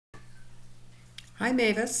Hi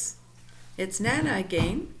Mavis, it's Nana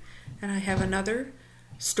again, and I have another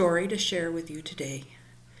story to share with you today.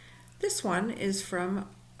 This one is from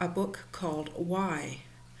a book called Why,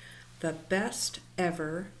 the best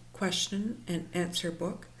ever question and answer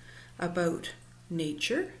book about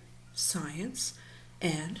nature, science,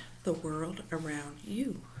 and the world around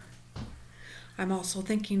you. I'm also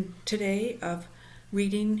thinking today of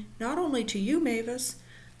reading not only to you, Mavis,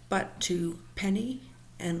 but to Penny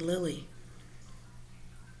and Lily.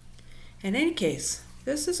 In any case,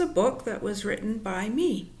 this is a book that was written by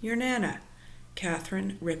me, your Nana,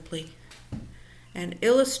 Catherine Ripley, and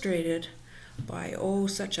illustrated by,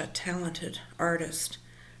 such a talented artist,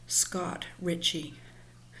 Scot Ritchie.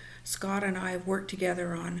 Scott and I have worked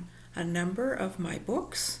together on a number of my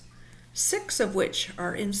books, 6 of which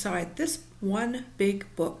are inside this one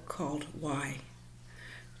big book called Why.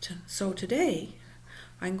 So today,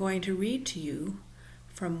 I'm going to read to you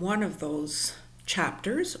from one of those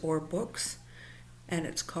chapters or books, and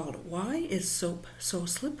it's called Why is Soap So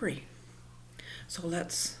Slippery? So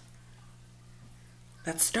let's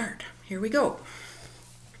start. Here we go.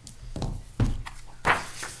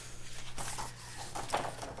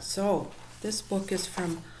 So this book is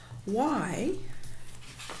from Why,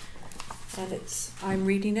 and I'm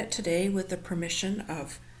reading it today with the permission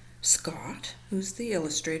of Scott, who's the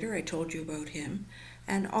illustrator, I told you about him,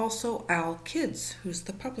 and also Owlkids, who's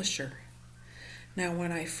the publisher. Now,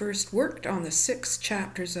 when I first worked on the 6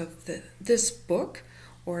 chapters of this book,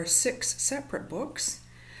 or 6 separate books,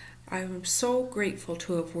 I'm so grateful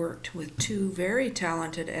to have worked with 2 very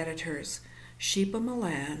talented editors, Sheba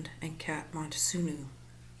Milland and Kat Montesunu.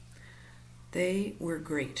 They were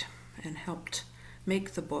great and helped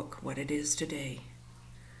make the book what it is today.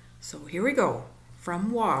 So here we go.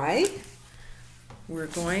 From Why, we're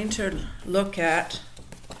going to look at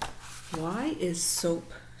why is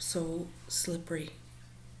soap so slippery?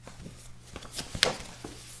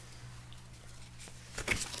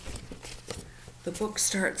 The book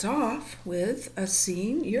starts off with a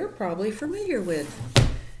scene you're probably familiar with,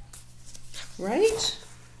 right?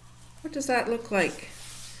 What does that look like?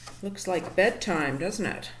 Looks like bedtime, doesn't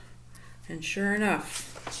it? And sure enough,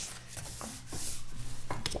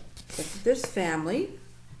 this family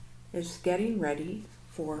is getting ready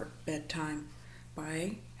for bedtime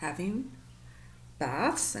by having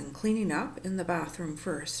baths and cleaning up in the bathroom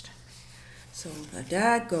first. So the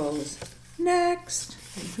dad goes, next,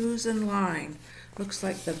 and who's in line? Looks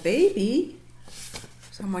like the baby,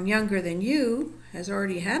 someone younger than you, has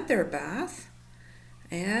already had their bath,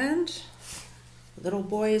 and the little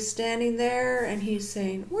boy is standing there and he's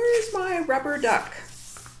saying, "Where's my rubber duck?"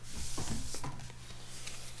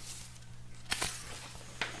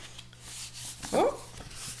 Oh,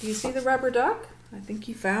 do you see the rubber duck? I think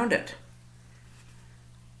you found it.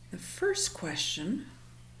 The first question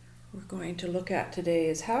we're going to look at today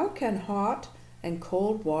is, how can hot and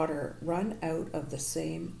cold water run out of the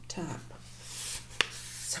same tap?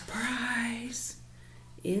 Surprise!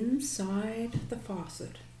 Inside the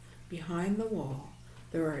faucet, behind the wall,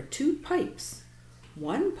 there are 2 pipes.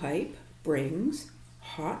 One pipe brings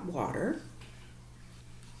hot water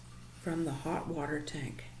from the hot water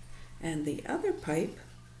tank, and the other pipe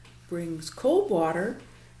brings cold water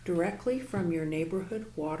directly from your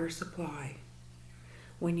neighborhood water supply.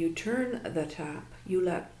 When you turn the tap, you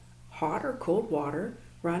let hot or cold water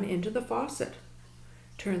run into the faucet.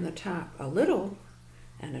 Turn the tap a little,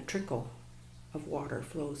 and a trickle of water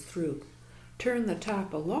flows through. Turn the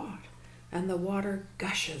tap a lot, and the water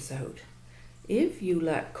gushes out. If you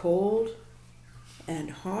let cold and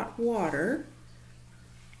hot water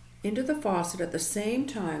into the faucet at the same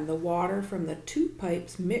time, the water from the 2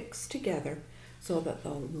 pipes mix together so that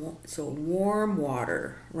warm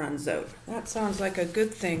water runs out. That sounds like a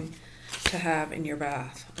good thing to have in your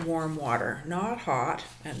bath. Warm water, not hot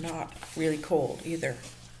and not really cold either.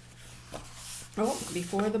 Oh,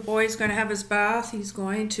 before the boy's going to have his bath, he's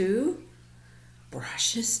going to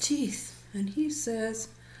brush his teeth. And he says,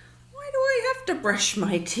 "Why do I have to brush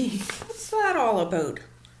my teeth? What's that all about?"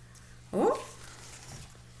 Oh,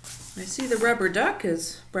 I see the rubber duck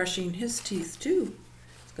is brushing his teeth too.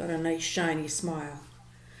 He's got a nice shiny smile.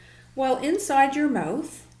 Well, inside your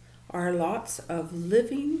mouth are lots of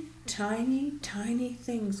living, tiny, tiny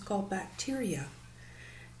things called bacteria.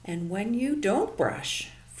 And when you don't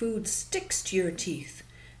brush, food sticks to your teeth,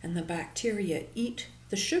 and the bacteria eat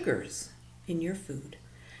the sugars in your food.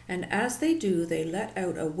 And as they do, they let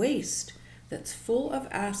out a waste that's full of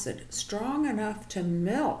acid, strong enough to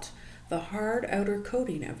melt the hard outer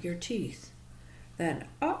coating of your teeth. Then,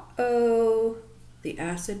 the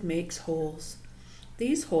acid makes holes.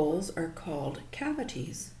 These holes are called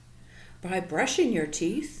cavities. By brushing your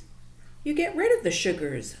teeth, you get rid of the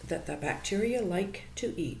sugars that the bacteria like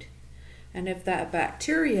to eat. And if that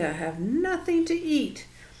bacteria have nothing to eat,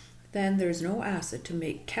 then there's no acid to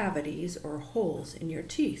make cavities or holes in your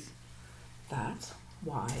teeth. That's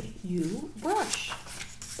why you brush.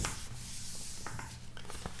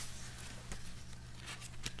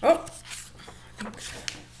 Oh, I think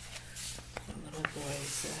the little boy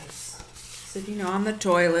says, sitting on the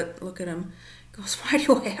toilet, look at him, goes, why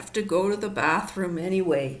do I have to go to the bathroom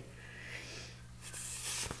anyway?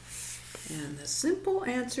 And the simple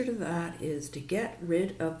answer to that is to get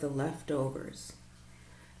rid of the leftovers.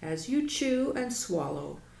 As you chew and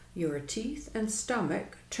swallow, your teeth and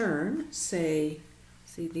stomach turn, see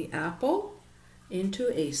the apple, into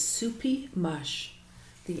a soupy mush.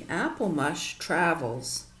 The apple mush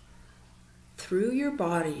travels through your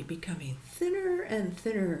body, becoming thinner and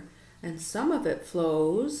thinner, and some of it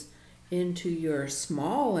flows into your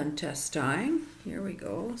small intestine. Here we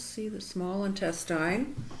go, see the small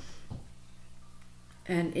intestine.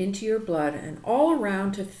 And into your blood and all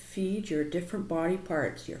around to feed your different body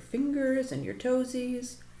parts, your fingers and your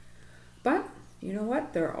toesies. But you know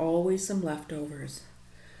what? There are always some leftovers.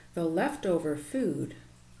 The leftover food,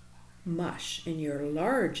 mush in your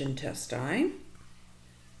large intestine.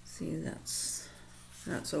 See,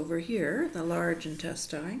 that's over here, the large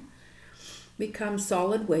intestine, becomes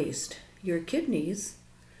solid waste. Your kidneys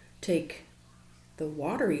take the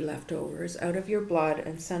watery leftovers out of your blood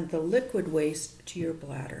and send the liquid waste to your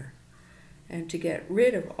bladder. And to get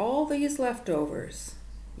rid of all these leftovers,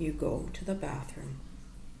 you go to the bathroom.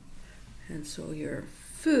 And so your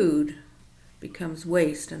food becomes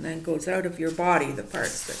waste and then goes out of your body, the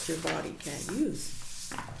parts that your body can't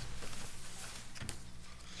use.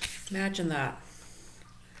 Imagine that.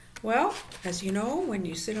 Well, as you know, when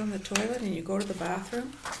you sit on the toilet and you go to the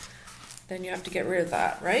bathroom, then you have to get rid of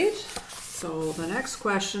that, right? So the next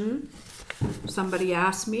question somebody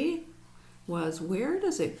asked me was, where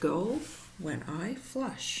does it go when I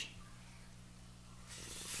flush?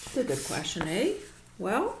 It's a good question, eh?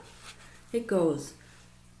 Well, it goes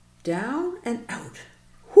down and out.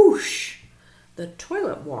 Whoosh! The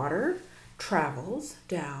toilet water travels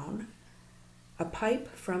down a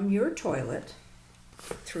pipe from your toilet,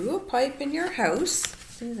 through a pipe in your house.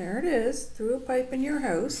 See, there it is, through a pipe in your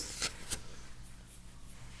house.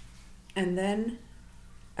 And then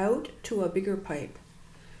out to a bigger pipe.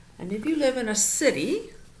 And if you live in a city,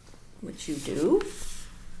 which you do,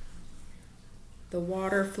 the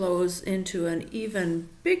water flows into an even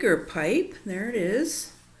bigger pipe, there it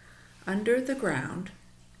is, under the ground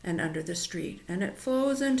and under the street. And it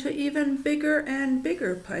flows into even bigger and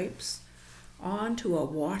bigger pipes onto a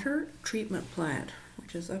water treatment plant,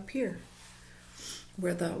 which is up here,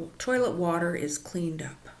 where the toilet water is cleaned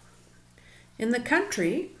up. In the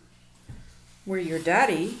country, where your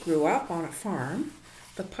daddy grew up on a farm,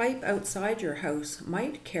 the pipe outside your house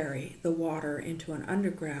might carry the water into an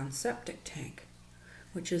underground septic tank,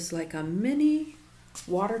 which is like a mini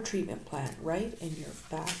water treatment plant right in your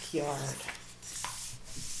backyard.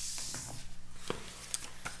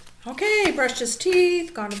 Okay, brushed his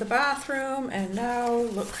teeth, gone to the bathroom, and now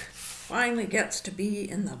look, finally gets to be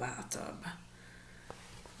in the bathtub.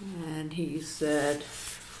 And he said,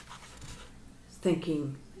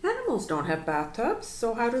 thinking, animals don't have bathtubs,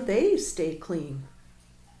 so how do they stay clean?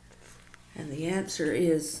 And the answer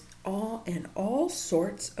is in all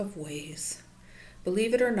sorts of ways.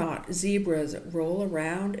 Believe it or not, zebras roll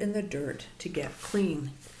around in the dirt to get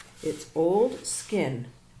clean. It's old skin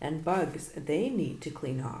and bugs they need to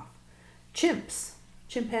clean off.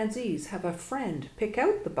 Chimpanzees have a friend pick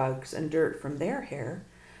out the bugs and dirt from their hair,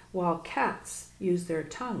 while cats use their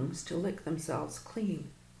tongues to lick themselves clean.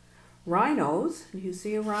 Rhinos, do you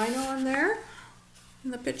see a rhino in there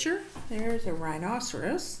in the picture? There's a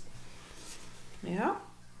rhinoceros. Yeah.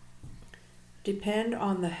 Depend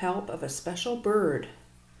on the help of a special bird.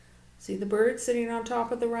 See the bird sitting on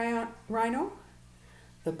top of the rhino?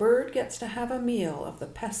 The bird gets to have a meal of the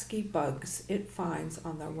pesky bugs it finds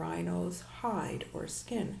on the rhino's hide or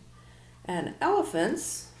skin. And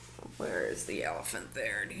elephants, where is the elephant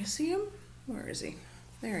there? Do you see him? Where is he?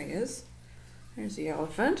 There he is. There's the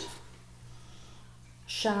elephant.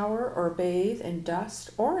 Shower or bathe in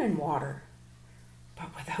dust or in water,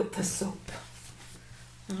 but without the soap.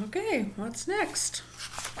 Okay, what's next?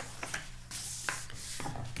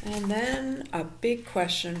 And then a big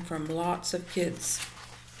question from lots of kids.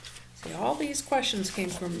 See, all these questions came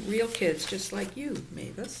from real kids just like you,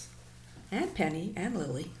 Mavis, and Penny, and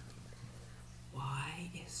Lily. Why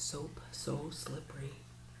is soap so slippery?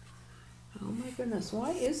 Oh my goodness,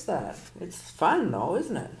 why is that? It's fun though,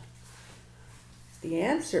 isn't it?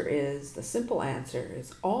 The simple answer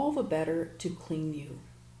is all the better to clean you.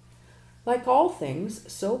 Like all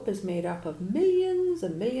things, soap is made up of millions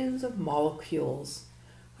and millions of molecules,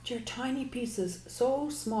 which are tiny pieces so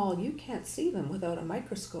small you can't see them without a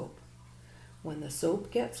microscope. When the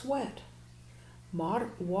soap gets wet,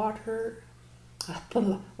 water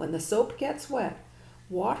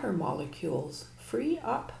molecules free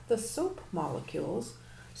up the soap molecules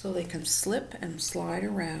so they can slip and slide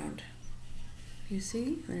around. You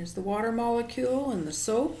see, there's the water molecule and the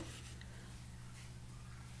soap.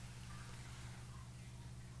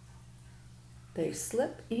 They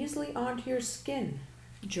slip easily onto your skin,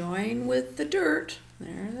 join with the dirt,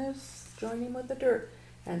 there it is, joining with the dirt,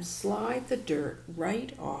 and slide the dirt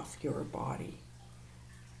right off your body,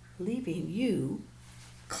 leaving you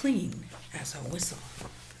clean as a whistle.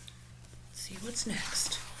 Let's see what's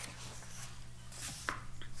next.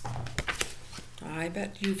 I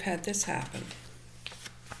bet you've had this happen.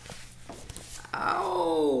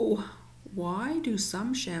 Oh, why do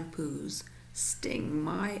some shampoos sting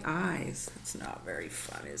my eyes? It's not very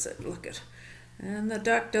fun, is it? Look at, and the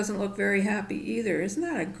duck doesn't look very happy either. Isn't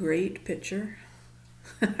that a great picture?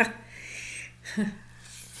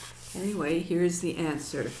 Anyway, here's the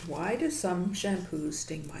answer. Why do some shampoos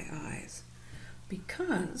sting my eyes?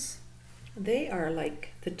 Because they are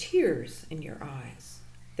like the tears in your eyes.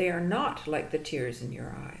 They are not like the tears in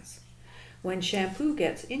your eyes. When shampoo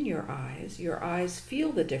gets in your eyes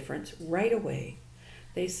feel the difference right away.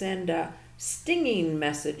 They send a stinging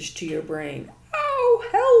message to your brain. Oh,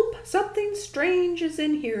 help! Something strange is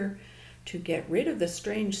in here. To get rid of the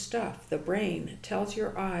strange stuff, the brain tells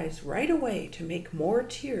your eyes right away to make more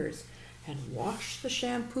tears and wash the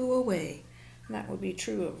shampoo away. And that would be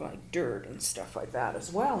true of like dirt and stuff like that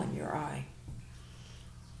as well in your eye.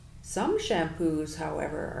 Some shampoos,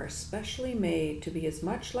 however, are specially made to be as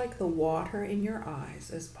much like the water in your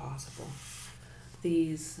eyes as possible.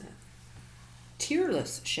 These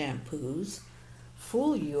tearless shampoos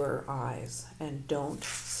fool your eyes and don't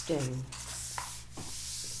sting.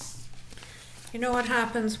 You know what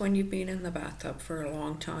happens when you've been in the bathtub for a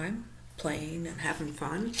long time, playing and having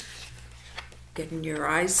fun? Getting your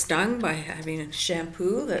eyes stung by having a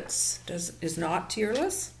shampoo that is not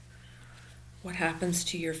tearless? What happens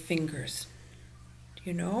to your fingers? Do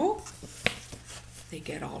you know? They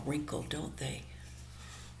get all wrinkled, don't they?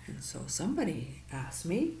 And so somebody asked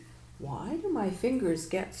me, why do my fingers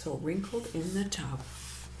get so wrinkled in the tub?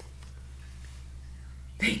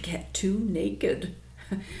 They get too naked.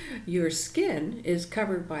 Your skin is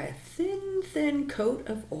covered by a thin coat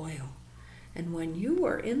of oil. And when you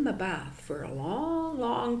are in the bath for a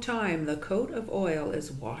long time, the coat of oil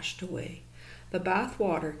is washed away. The bath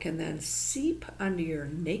water can then seep under your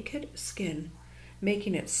naked skin,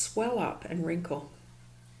 making it swell up and wrinkle.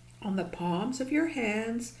 On the palms of your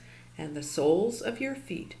hands and the soles of your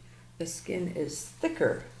feet, the skin is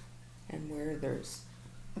thicker. And where there's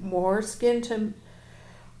more skin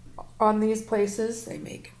on these places, they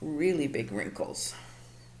make really big wrinkles.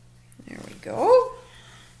 There we go.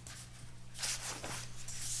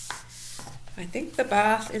 I think the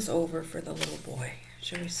bath is over for the little boy.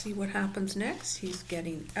 Shall we see what happens next? He's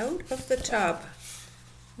getting out of the tub.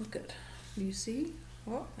 Look at, you see?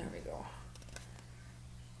 Oh, there we go.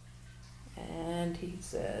 And he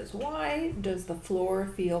says, why does the floor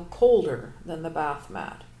feel colder than the bath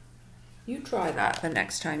mat? You try that the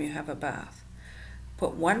next time you have a bath.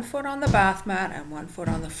 Put one foot on the bath mat and one foot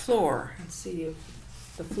on the floor and see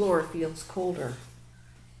if the floor feels colder.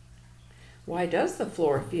 Why does the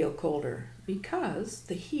floor feel colder? Because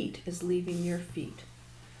the heat is leaving your feet.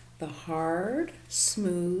 The hard,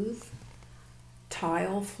 smooth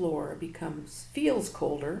tile floor feels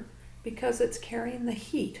colder because it's carrying the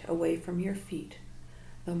heat away from your feet.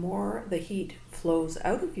 The more the heat flows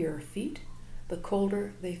out of your feet, the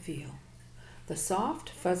colder they feel. The soft,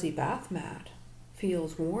 fuzzy bath mat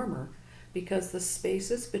feels warmer because the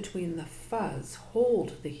spaces between the fuzz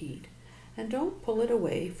hold the heat and don't pull it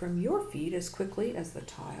away from your feet as quickly as the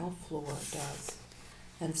tile floor does.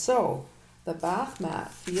 And so, the bath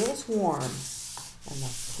mat feels warm and the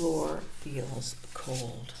floor feels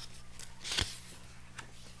cold.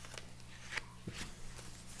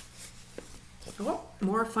 Oh,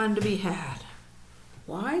 more fun to be had.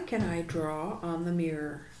 Why can I draw on the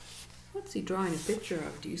mirror? What's he drawing a picture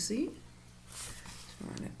of? Do you see? He's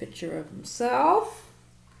drawing a picture of himself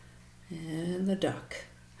and the duck.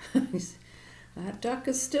 That duck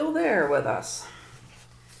is still there with us.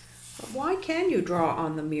 But why can you draw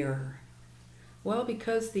on the mirror? Well,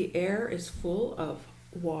 because the air is full of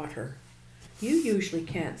water. You usually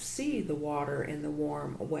can't see the water in the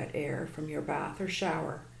warm, wet air from your bath or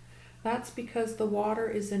shower. That's because the water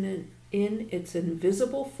is in its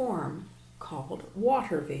invisible form called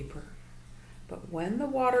water vapor. But when the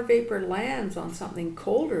water vapor lands on something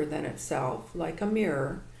colder than itself, like a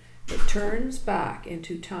mirror, it turns back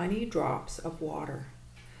into tiny drops of water.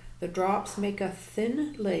 The drops make a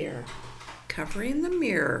thin layer covering the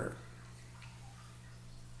mirror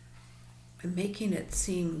and making it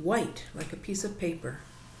seem white like a piece of paper.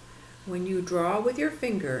 When you draw with your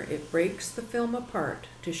finger, it breaks the film apart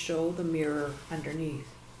to show the mirror underneath.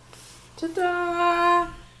 Ta-da!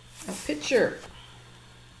 A picture.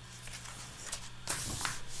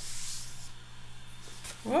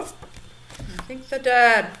 Well, I think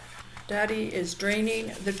Daddy is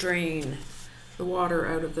draining the water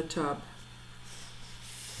out of the tub.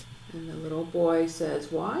 And the little boy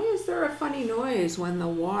says, "Why is there a funny noise when the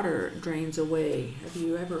water drains away? Have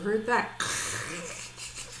you ever heard that?"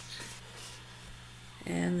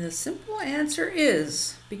 And the simple answer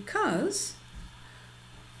is because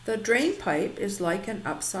the drain pipe is like an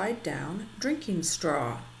upside down drinking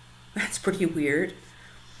straw. That's pretty weird.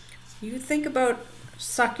 You think about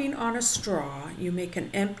sucking on a straw, you make an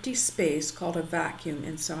empty space called a vacuum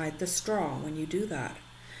inside the straw when you do that.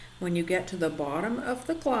 When you get to the bottom of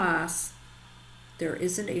the glass, there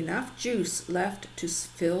isn't enough juice left to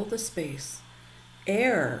fill the space.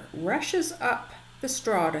 Air rushes up the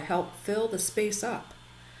straw to help fill the space up.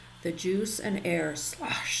 The juice and air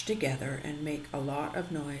slosh together and make a lot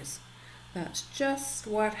of noise. That's just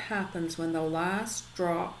what happens when the last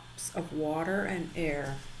drops of water and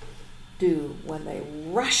air do when they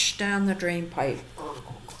rush down the drain pipe.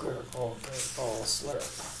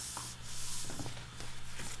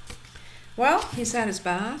 Well, he's had his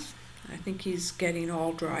bath. I think he's getting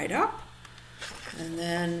all dried up. And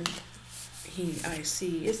then I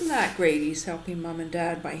see, isn't that great? He's helping Mom and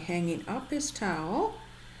Dad by hanging up his towel.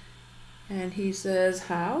 And he says,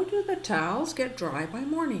 how do the towels get dry by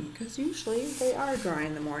morning? Because usually they are dry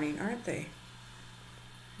in the morning, aren't they?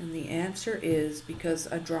 And the answer is because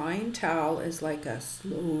a drying towel is like a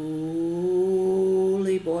slowly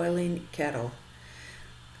boiling kettle.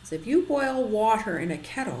 Because if you boil water in a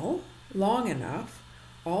kettle long enough,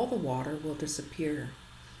 all the water will disappear.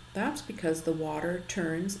 That's because the water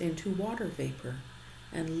turns into water vapor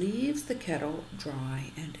and leaves the kettle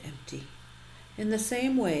dry and empty. In the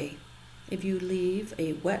same way, if you leave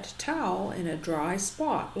a wet towel in a dry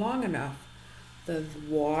spot long enough, the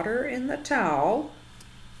water in the towel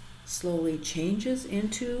slowly changes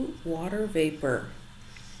into water vapor.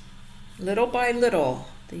 Little by little,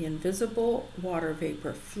 the invisible water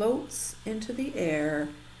vapor floats into the air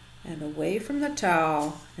and away from the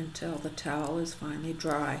towel until the towel is finally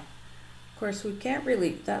dry. Of course,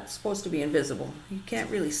 that's supposed to be invisible. You can't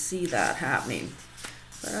really see that happening.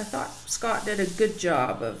 But I thought Scott did a good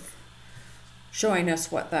job of showing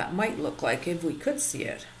us what that might look like if we could see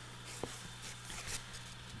it.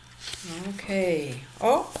 Okay.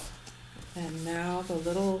 Oh, and now the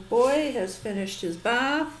little boy has finished his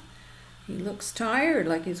bath. He looks tired,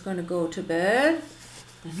 like he's going to go to bed.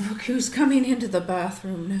 And look who's coming into the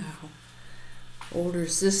bathroom now. Older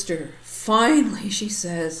sister. Finally, she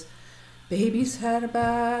says, baby's had a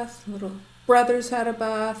bath, little brother's had a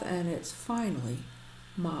bath, and it's finally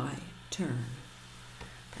my turn.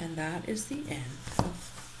 And that is the end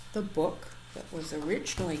of the book that was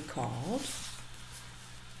originally called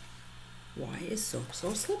Why is Soap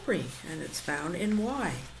So Slippery? And it's found in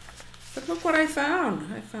Why. But look what I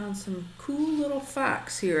found. I found some cool little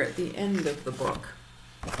facts here at the end of the book.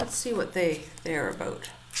 Let's see what they're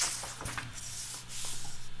about.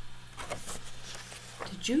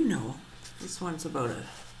 Did you know? This one's about a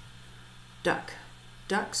duck.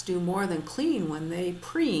 Ducks do more than clean when they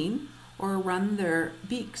preen or run their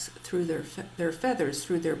beaks through their feathers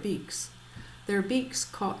through their beaks. Their beaks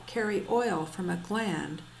carry oil from a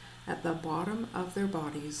gland at the bottom of their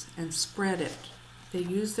bodies and spread it. They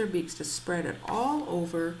use their beaks to spread it all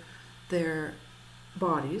over their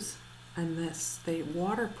bodies, and thus they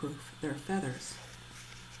waterproof their feathers.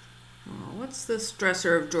 Oh, what's this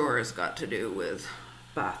dresser of drawers got to do with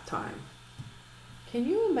bath time? Can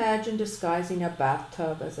you imagine disguising a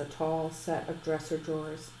bathtub as a tall set of dresser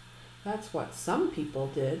drawers? That's what some people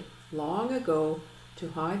did long ago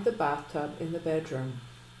to hide the bathtub in the bedroom.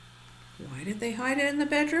 Why did they hide it in the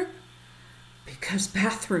bedroom? Because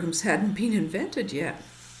bathrooms hadn't been invented yet.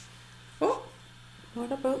 Oh,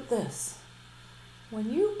 what about this?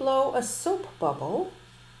 When you blow a soap bubble,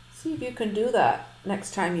 see if you can do that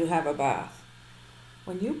next time you have a bath.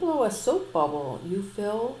 When you blow a soap bubble, you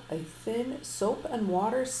fill a thin soap and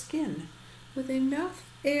water skin with enough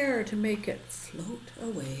air to make it float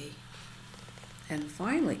away. And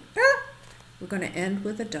finally, We're going to end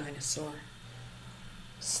with a dinosaur.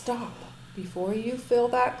 Stop before you fill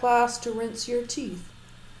that glass to rinse your teeth.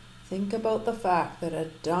 Think about the fact that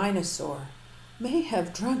a dinosaur may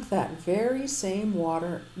have drunk that very same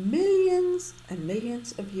water millions and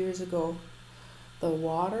millions of years ago. The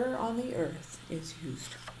water on the earth is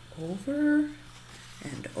used over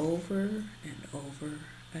and over and over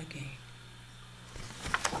again.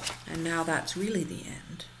 And now that's really the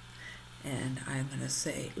end. And I'm going to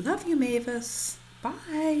say, love you, Mavis.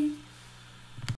 Bye.